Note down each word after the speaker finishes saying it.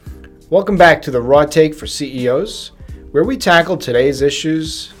Welcome back to the Raw Take for CEOs, where we tackle today's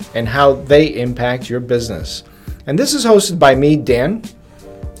issues and how they impact your business. And this is hosted by me, Dan.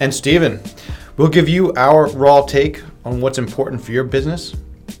 And Steven. We'll give you our raw take on what's important for your business.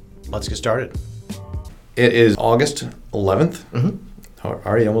 Let's get started. It is August 11th.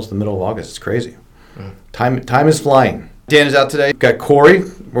 Already almost the middle of August. It's crazy. Time is flying. Dan is out today. We've got Corey.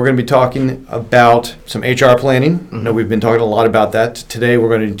 We're going to be talking about some HR planning. I know we've been talking a lot about that. Today we're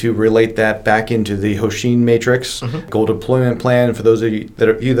going to relate that back into the Hoshin Matrix, goal deployment plan. For those of you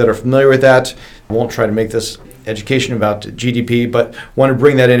that are familiar with that, I won't try to make this education about GDP, but want to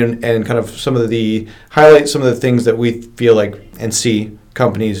bring that in and kind of highlight some of the things that we feel like and see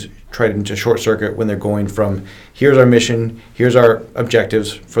companies try to short circuit when they're going from here's our mission, here's our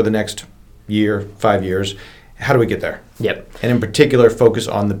objectives for the next year, 5 years. How do we get there? Yep. And in particular, focus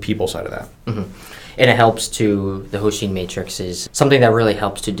on the people side of that. And it helps to, the Hoshin Matrix is something that really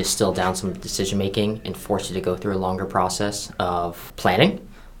helps to distill down some decision making and force you to go through a longer process of planning.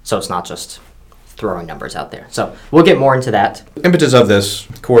 So it's not just throwing numbers out there. So we'll get more into that. The impetus of this,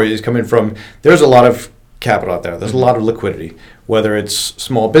 Corey, is coming from, there's a lot of capital out there. There's a lot of liquidity, whether it's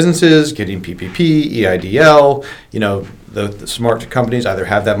small businesses getting PPP, EIDL, the smart companies either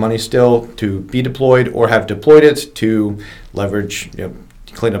have that money still to be deployed or have deployed it to leverage,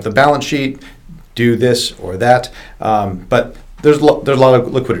 clean up the balance sheet, do this or that. But there's a lot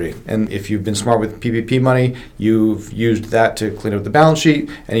of liquidity. And if you've been smart with PPP money, you've used that to clean up the balance sheet,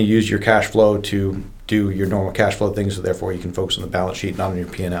 and you use your cash flow to do your normal cash flow things, so therefore you can focus on the balance sheet, not on your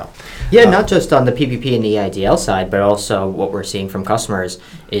P&L. Yeah, not just on the PPP and the EIDL side, but also what we're seeing from customers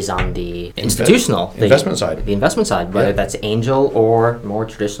is on the investment side. The investment side, whether that's angel or more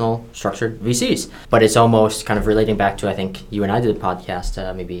traditional structured VCs. But it's almost kind of relating back to, I think you and I did a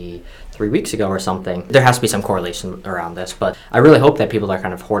podcast maybe 3 weeks ago or something. There has to be some correlation around this, but I really hope that people are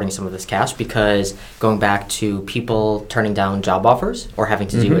kind of hoarding some of this cash, because going back to people turning down job offers or having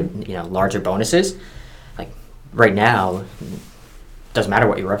to do it, larger bonuses, like right now, doesn't matter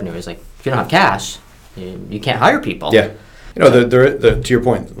what your revenue is. Like if you don't have cash, you can't hire people. Yeah. To your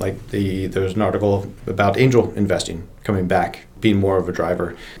point, there's an article about angel investing coming back, being more of a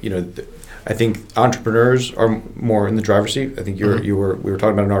driver. I think entrepreneurs are more in the driver's seat. I think we were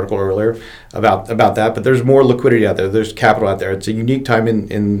talking about an article earlier about that, but there's more liquidity out there. There's capital out there. It's a unique time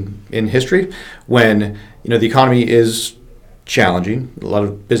in history when the economy is challenging. A lot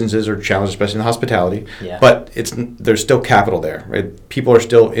of businesses are challenged, especially in hospitality. Yeah. But there's still capital there, right? People are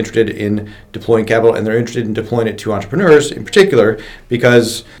still interested in deploying capital, and they're interested in deploying it to entrepreneurs in particular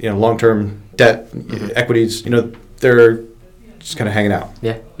because long-term debt, equities, they're just kind of hanging out.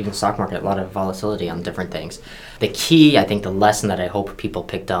 Yeah, even stock market, a lot of volatility on different things. The key, I think the lesson that I hope people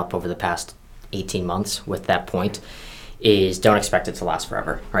picked up over the past 18 months with that point is don't expect it to last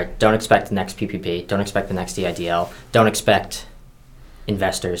forever, right? Don't expect the next PPP, don't expect the next EIDL, don't expect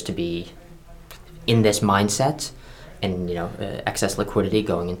investors to be in this mindset and excess liquidity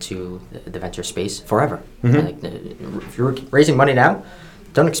going into the venture space forever. If you're raising money now,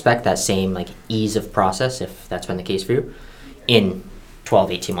 don't expect that same ease of process, if that's been the case for you, in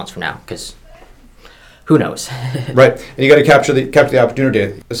 12, 18 months from now, because who knows? Right. And you got to capture the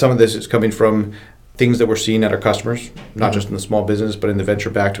opportunity. Some of this is coming from things that we're seeing at our customers, not just in the small business, but in the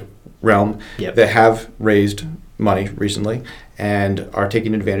venture-backed realm that have raised money recently and are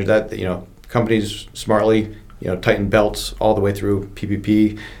taking advantage of that. Companies smartly, tighten belts all the way through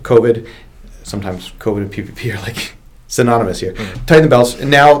PPP, COVID. Sometimes COVID and PPP are synonymous here. Tighten the belts, and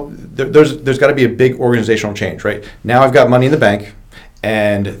now there's got to be a big organizational change, right? Now I've got money in the bank,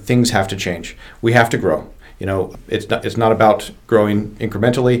 and things have to change. We have to grow. It's not about growing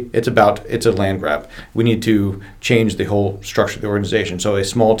incrementally. It's a land grab. We need to change the whole structure of the organization. So a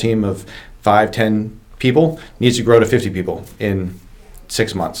small team of 5-10 people needs to grow to 50 people in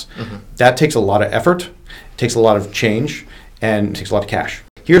 6 months. That takes a lot of effort, it takes a lot of change, and it takes a lot of cash.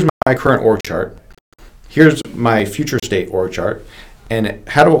 Here's my current org chart. Here's my future state org chart, and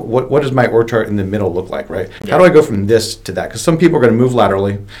what does my org chart in the middle look like, right? Yeah. How do I go from this to that? Because some people are going to move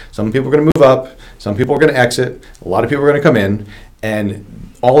laterally, some people are going to move up, some people are going to exit, a lot of people are going to come in, and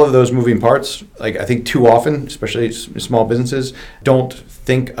all of those moving parts, I think too often, especially small businesses, don't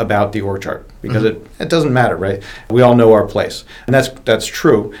think about the org chart because it doesn't matter, right? We all know our place, and that's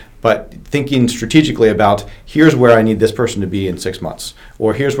true. But thinking strategically about here's where I need this person to be in 6 months,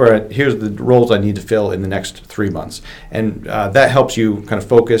 or here's the roles I need to fill in the next 3 months, and that helps you kind of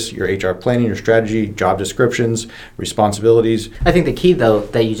focus your HR planning, your strategy, job descriptions, responsibilities. I think the key though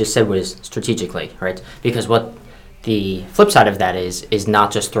that you just said was strategically, right? Because what the flip side of that is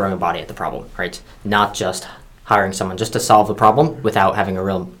not just throwing a body at the problem, right? Not just hiring someone just to solve the problem without having a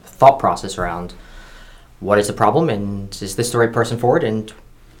real thought process around what is the problem and is this the right person for it? And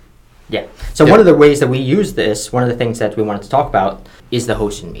yeah. So one of the ways that we use this, one of the things that we wanted to talk about is the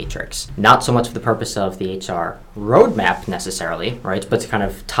Hoshin matrix. Not so much for the purpose of the HR roadmap necessarily, right? But to kind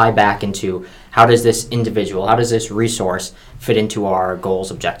of tie back into how does this individual, how does this resource fit into our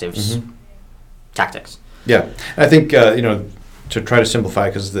goals, objectives, tactics. Yeah. And I think, to try to simplify,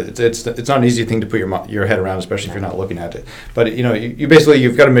 because it's not an easy thing to put your head around, especially if you're not looking at it. But, you basically,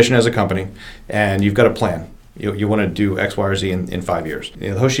 you've got a mission as a company and you've got a plan. You want to do X, Y, or Z in 5 years. The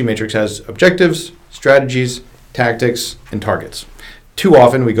Hoshin matrix has objectives, strategies, tactics, and targets. Too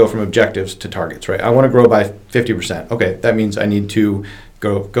often we go from objectives to targets, right? I want to grow by 50%. Okay, that means I need to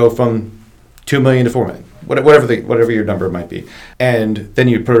go from 2 million to 4 million, whatever your number might be. And then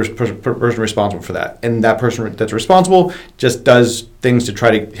you put a person responsible for that. And that person that's responsible just does things to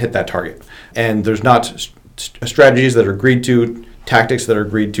try to hit that target. And there's not strategies that are agreed to, tactics that are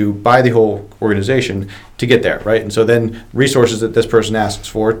agreed to by the whole organization to get there, right? And so then resources that this person asks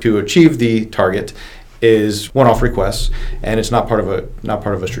for to achieve the target is one-off requests, and it's not part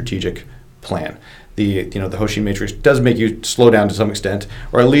of a strategic plan. The Hoshin matrix does make you slow down to some extent,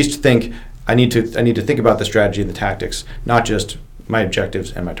 or at least think I need to think about the strategy and the tactics, not just my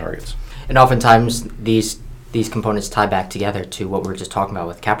objectives and my targets. And oftentimes these components tie back together to what we were just talking about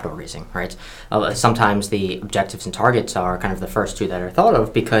with capital raising, right? Sometimes the objectives and targets are kind of the first two that are thought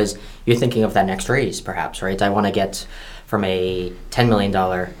of because you're thinking of that next raise, perhaps, right? I want to get from a $10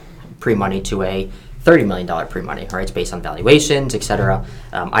 million pre-money to a $30 million pre-money, right? It's based on valuations, et cetera.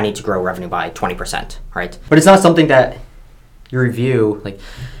 I need to grow revenue by 20%, right? But it's not something that you review, like,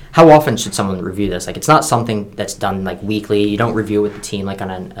 how often should someone review this? Like, it's not something that's done like weekly. You don't review with the team like on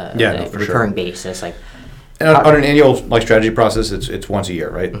a recurring basis, like. On an annual strategy process, it's once a year,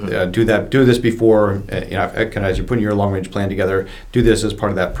 right? Do this before, as you're putting your long range plan together. Do this as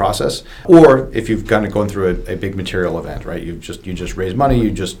part of that process. Or if you've kind of gone through a big material event, right? You just raised money. You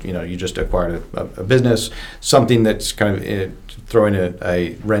just acquired a business, something that's kind of throwing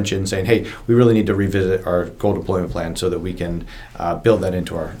a wrench in, saying, hey, we really need to revisit our goal deployment plan so that we can build that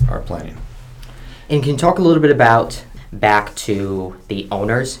into our planning. And can you talk a little bit about back to the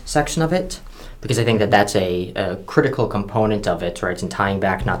owners section of it? Because I think that's a critical component of it, right? And tying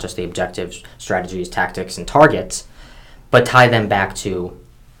back not just the objectives, strategies, tactics, and targets, but tie them back to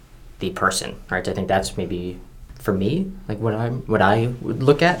the person, right? I think that's maybe, for me, like what I would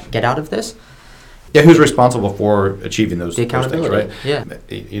look at, get out of this. Yeah, who's responsible for achieving those things, right? Yeah.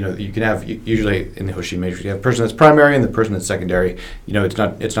 You can have, usually in the Hoshin matrix, you have the person that's primary and the person that's secondary.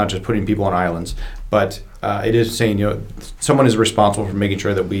 It's not just putting people on islands, but it is saying, someone is responsible for making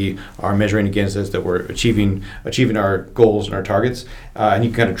sure that we are measuring against this, that we're achieving our goals and our targets, and you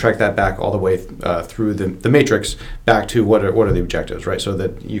can kind of track that back all the way through the matrix back to what are the objectives, right? So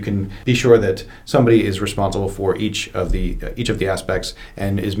that you can be sure that somebody is responsible for each of the aspects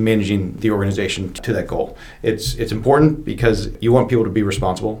and is managing the organization to that goal. It's important because you want people to be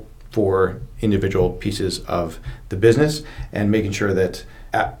responsible for individual pieces of the business and making sure that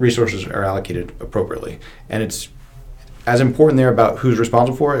resources are allocated appropriately. And it's as important there about who's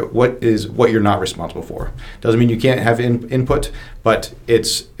responsible for it, what you're not responsible for. Doesn't mean you can't have input, but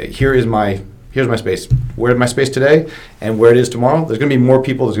it's here's my space. Where's my space today and where it is tomorrow? There's going to be more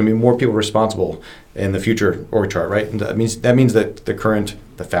people. There's going to be more people responsible in the future org chart, right? And that means that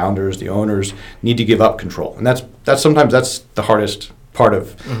the founders, the owners need to give up control, and that's sometimes the hardest part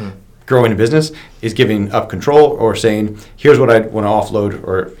of growing a business is giving up control or saying, here's what I want to offload,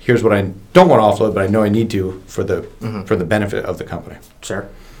 or here's what I don't want to offload, but I know I need to for the benefit of the company. Sure.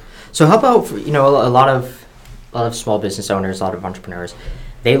 So how about a lot of small business owners, a lot of entrepreneurs,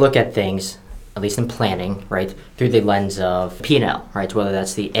 they look at things, at least in planning, right, through the lens of P&L, right? Whether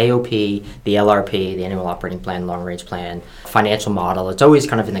that's the AOP, the LRP, the annual operating plan, long range plan, financial model. It's always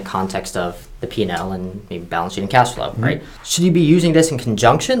kind of in the context of the P&L and maybe balance sheet and cash flow, right? Should you be using this in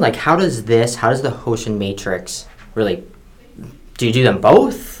conjunction? Like, how does the Hoshin matrix really? Do you do them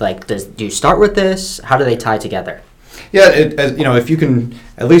both? Like, do you start with this? How do they tie together? Yeah, if you can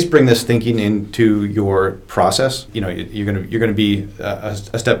at least bring this thinking into your process, you're gonna be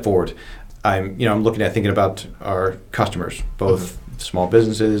a step forward. I'm looking at thinking about our customers, both small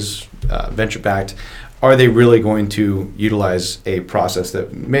businesses, venture-backed. Are they really going to utilize a process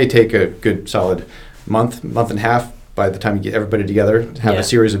that may take a good solid month and a half by the time you get everybody together, have a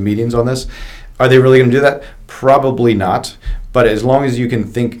series of meetings on this? Are they really going to do that? Probably not. But as long as you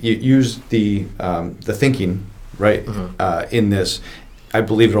can use the thinking right in this, I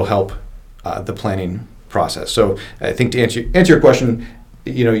believe it'll help the planning process. So I think to answer your question,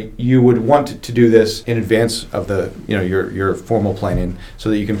 you would want to do this in advance of the, your formal planning so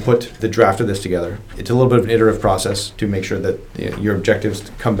that you can put the draft of this together. It's a little bit of an iterative process to make sure that your objectives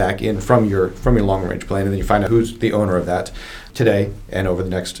come back in from your long range plan, and then you find out who's the owner of that today and over the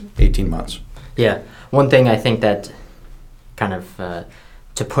next 18 months. Yeah. One thing I think that kind of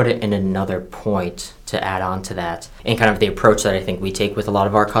to put it in another point to add on to that, and kind of the approach that I think we take with a lot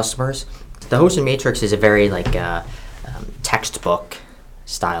of our customers, the Hoshin Matrix is a very textbook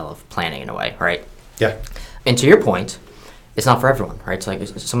style of planning in a way, right? Yeah. And to your point, it's not for everyone, right? It's like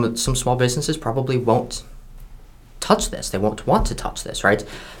some small businesses probably won't touch this. They won't want to touch this, right?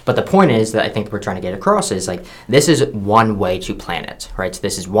 But the point is that I think we're trying to get across is this is one way to plan it, right? So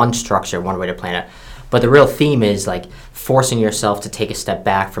this is one structure, one way to plan it. But the real theme is forcing yourself to take a step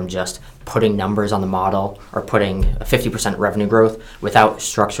back from just putting numbers on the model or putting a 50% revenue growth without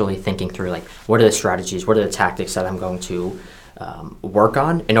structurally thinking through what are the strategies, what are the tactics that I'm going to work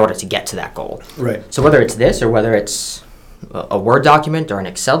on in order to get to that goal. Right. So whether it's this or whether it's a Word document or an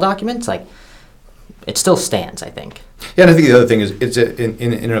Excel document, it still stands, I think. Yeah, and I think the other thing is it's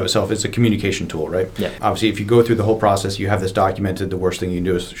in and of itself, it's a communication tool, right? Yeah. Obviously, if you go through the whole process, you have this documented. The worst thing you can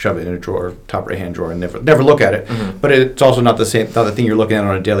do is shove it in a drawer, top right-hand drawer, and never look at it. Mm-hmm. But it's also not the thing you're looking at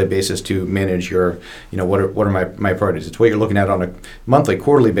on a daily basis to manage your, what are my priorities. It's what you're looking at on a monthly,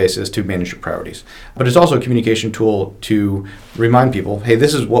 quarterly basis to manage your priorities. But it's also a communication tool to remind people, hey,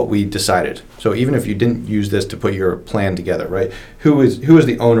 this is what we decided. So even if you didn't use this to put your plan together, right? Who is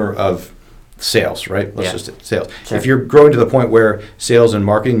the owner of sales, right? Let's just say sales. Sure. If you're growing to the point where sales and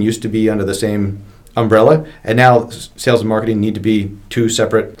marketing used to be under the same umbrella, and now sales and marketing need to be two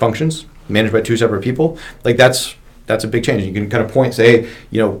separate functions managed by two separate people, that's a big change. You can kind of say,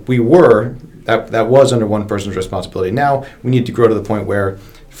 we were that was under one person's responsibility. Now we need to grow to the point where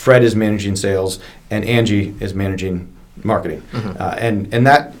Fred is managing sales and Angie is managing marketing, and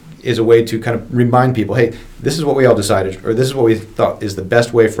that is a way to kind of remind people, hey, this is what we all decided, or this is what we thought is the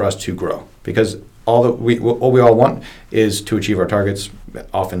best way for us to grow. Because what we all want is to achieve our targets.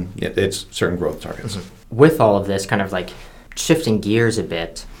 Often it's certain growth targets. Mm-hmm. With all of this, kind of shifting gears a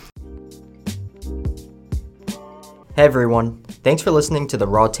bit. Hey everyone, thanks for listening to the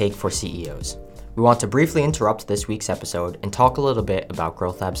Raw Take for CEOs. We want to briefly interrupt this week's episode and talk a little bit about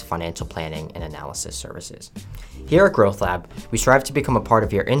Growth Lab's financial planning and analysis services. Here at Growth Lab, we strive to become a part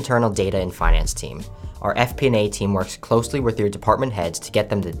of your internal data and finance team. Our FP&A team works closely with your department heads to get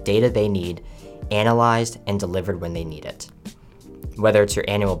them the data they need, analyzed and delivered when they need it. Whether it's your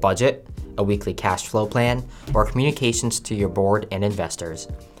annual budget, a weekly cash flow plan, or communications to your board and investors,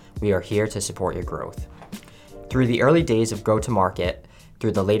 we are here to support your growth. Through the early days of go-to-market,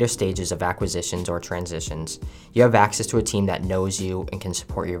 through the later stages of acquisitions or transitions, you have access to a team that knows you and can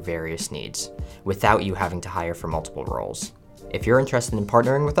support your various needs, without you having to hire for multiple roles. If you're interested in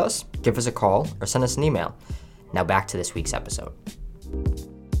partnering with us, give us a call or send us an email. Now back to this week's episode.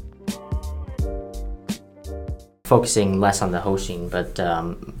 Focusing less on the hosting, but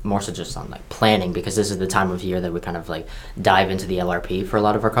more so just on planning, because this is the time of year that we kind of dive into the LRP for a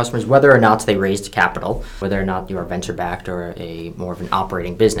lot of our customers, whether or not they raised capital, whether or not you're venture backed or a more of an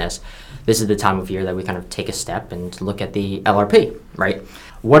operating business. This is the time of year that we kind of take a step and look at the LRP, right?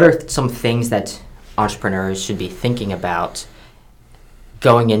 What are some things that entrepreneurs should be thinking about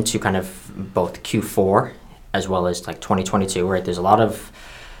going into kind of both Q4 as well as 2022, right? There's a lot of,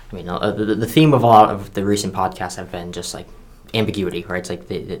 the theme of a lot of the recent podcasts have been just ambiguity, right? It's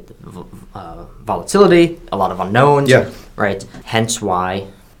the volatility, a lot of unknowns, right? Hence why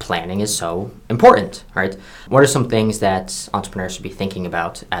planning is so important, right? What are some things that entrepreneurs should be thinking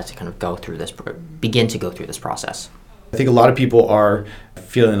about as they kind of begin to go through this process? I think a lot of people are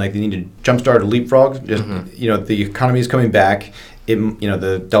feeling like they need to jumpstart or leapfrog. Just the economy is coming back.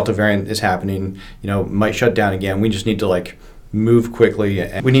 The Delta variant is happening. Might shut down again. We just need to move quickly,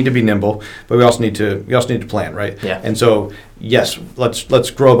 and we need to be nimble, but we also need to plan, right? Yeah. And so yes,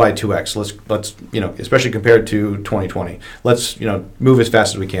 let's grow by 2x. Let's especially compared to 2020. Let's move as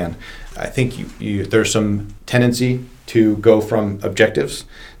fast as we can. I think there's some tendency to go from objectives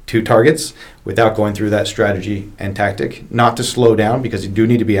to targets without going through that strategy and tactic. Not to slow down, because you do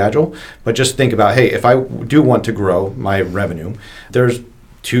need to be agile, but just think about, hey, if I do want to grow my revenue, there's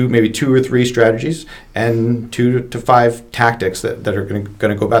maybe two or three strategies and 2 to 5 tactics that are going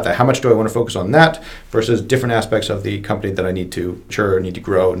to go about that. How much do I want to focus on that versus different aspects of the company that I need to need to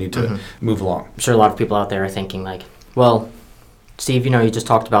grow, need to move along? I'm sure a lot of people out there are thinking well, Steve, you just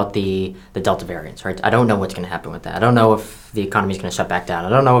talked about the Delta variants, right? I don't know what's going to happen with that. I don't know if the economy is going to shut back down. I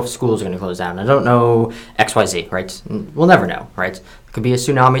don't know if schools are going to close down. I don't know XYZ, right? We'll never know, right? It could be a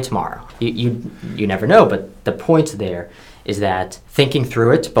tsunami tomorrow. You never know, but the point there is that thinking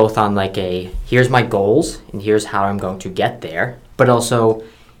through it both on like here's my goals and here's how I'm going to get there, but also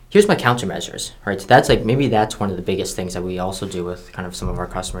here's my countermeasures, right? So that's like, maybe that's one of the biggest things that we also do with kind of some of our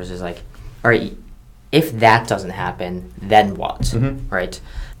customers is like, all right, if that doesn't happen, then what, right?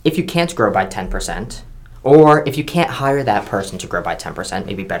 If you can't grow by 10%, or if you can't hire that person to grow by 10%,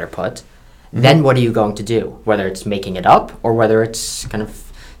 maybe better put, then what are you going to do? Whether it's making it up or whether it's kind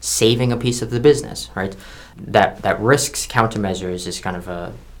of saving a piece of the business, right? That risks countermeasures is kind of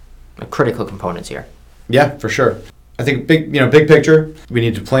a critical component here. Yeah, for sure. I think big picture, we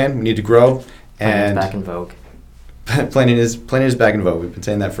need to plan, we need to grow, and back in vogue. planning is back in vogue. We've been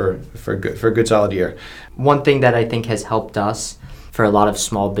saying that for a good solid year. One thing that I think has helped us for a lot of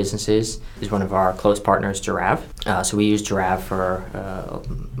small businesses is one of our close partners, Giraffe. So we use Giraffe for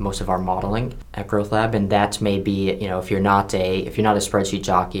most of our modeling at Growth Lab, and that may be, if you're not a spreadsheet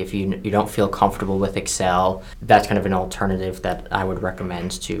jockey, if you don't feel comfortable with Excel, that's kind of an alternative that I would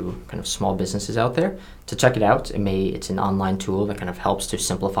recommend to kind of small businesses out there to check it out. It's an online tool that kind of helps to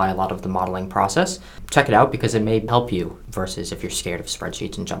simplify a lot of the modeling process. Check it out because it may help you versus if you're scared of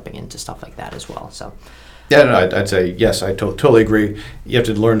spreadsheets and jumping into stuff like that as well. So. Yeah, no, I'd say yes. I totally agree. You have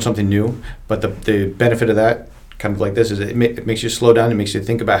to learn something new, but the benefit of that, kind of like this, is it makes you slow down. It makes you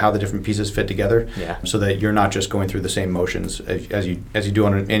think about how the different pieces fit together, so that you're not just going through the same motions as you do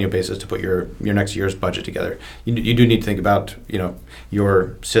on an annual basis to put your next year's budget together. You do need to think about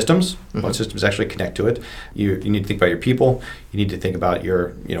your systems, what systems actually connect to it. You need to think about your people. You need to think about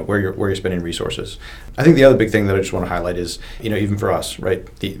your where you're spending resources. I think the other big thing that I just want to highlight is even for us, right?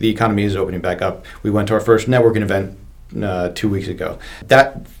 The economy is opening back up. We went to our first networking event 2 weeks ago.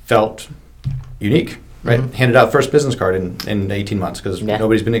 That felt unique. Right, handed out first business card in 18 months because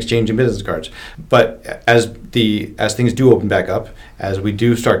nobody's been exchanging business cards. But as things do open back up, as we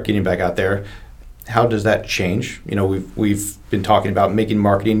do start getting back out there, how does that change? We've been talking about making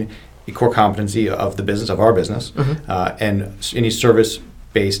marketing a core competency of the business, of our business, and any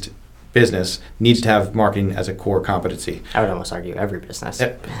service-based business needs to have marketing as a core competency. I would almost argue every business.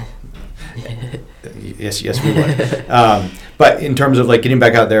 Yes, we would. But in terms of like getting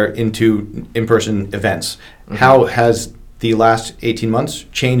back out there into in-person events, how has the last 18 months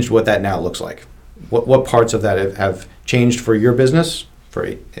changed what that now looks like? What parts of that have changed for your business,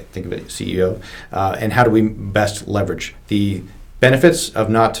 think of it, CEO, and how do we best leverage the benefits of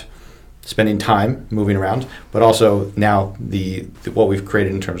not spending time moving around, but also now the what we've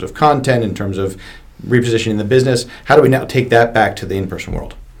created in terms of content, in terms of repositioning the business? How do we now take that back to the in-person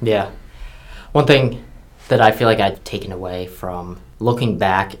world? Yeah. One thing that I feel like I've taken away from looking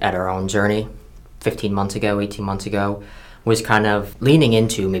back at our own journey 15 months ago, 18 months ago, was kind of leaning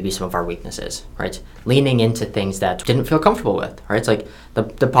into maybe some of our weaknesses, right? Leaning into things that didn't feel comfortable with, right? It's like the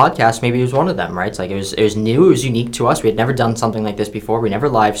podcast maybe was one of them, right? It's like it was new, it was unique to us. We had never done something like this before. We never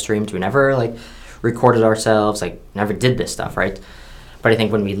live streamed. We never like recorded ourselves, like never did this stuff, right? But I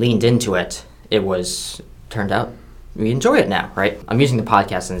think when we leaned into it, turned out we enjoy it now, right? I'm using the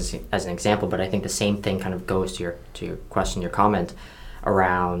podcast as an example, but I think the same thing kind of goes to your question, your comment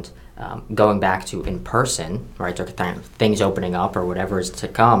around going back to in person, right? Or things opening up or whatever is to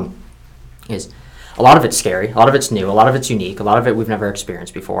come. Is a lot of it's scary, a lot of it's new, a lot of it's unique, a lot of it we've never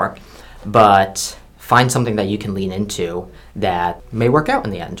experienced before. But find something that you can lean into that may work out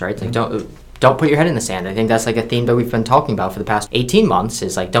in the end, right? Like don't put your head in the sand. I think that's like a theme that we've been talking about for the past 18 months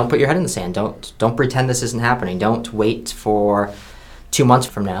is like, don't put your head in the sand. Don't pretend this isn't happening. Don't wait for 2 months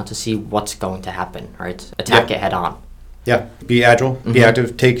from now to see what's going to happen, right? Attack it head on. Yeah, be agile, be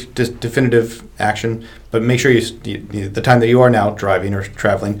active, take definitive action, but make sure the time that you are now driving or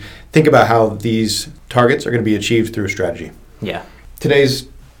traveling, think about how these targets are going to be achieved through strategy. Yeah. Today's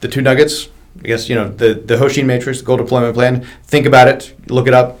the 2 nuggets, I guess, the Hoshin Matrix, the goal deployment plan. Think about it, look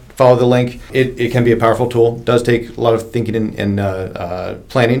it up, follow the link. It can be a powerful tool. It does take a lot of thinking and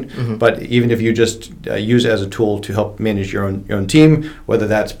planning, but even if you just use it as a tool to help manage your own team, whether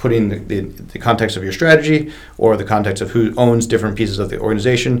that's putting the context of your strategy or the context of who owns different pieces of the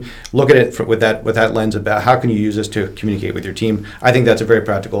organization, look at it with that lens about how can you use this to communicate with your team. I think that's a very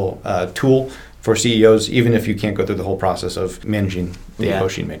practical tool for CEOs, even if you can't go through the whole process of managing the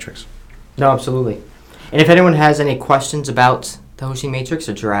Hoshin Matrix. No, absolutely. And if anyone has any questions about the Hoshin Matrix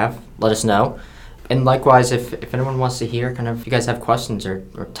or Giraffe, let us know. And likewise, if anyone wants to hear, kind of, if you guys have questions or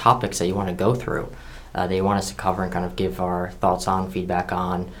topics that you want to go through, that you want us to cover and kind of give our thoughts on, feedback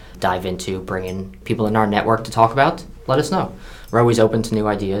on, dive into, bring in people in our network to talk about, let us know. We're always open to new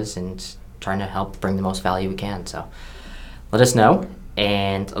ideas and trying to help bring the most value we can. So let us know.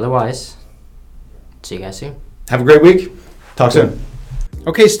 And otherwise, see you guys soon. Have a great week. Talk soon.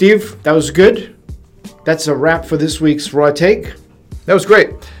 Okay, Steve, that was good. That's a wrap for this week's Raw Take. That was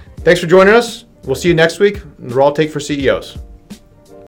great. Thanks for joining us. We'll see you next week. Raw Take for CEOs.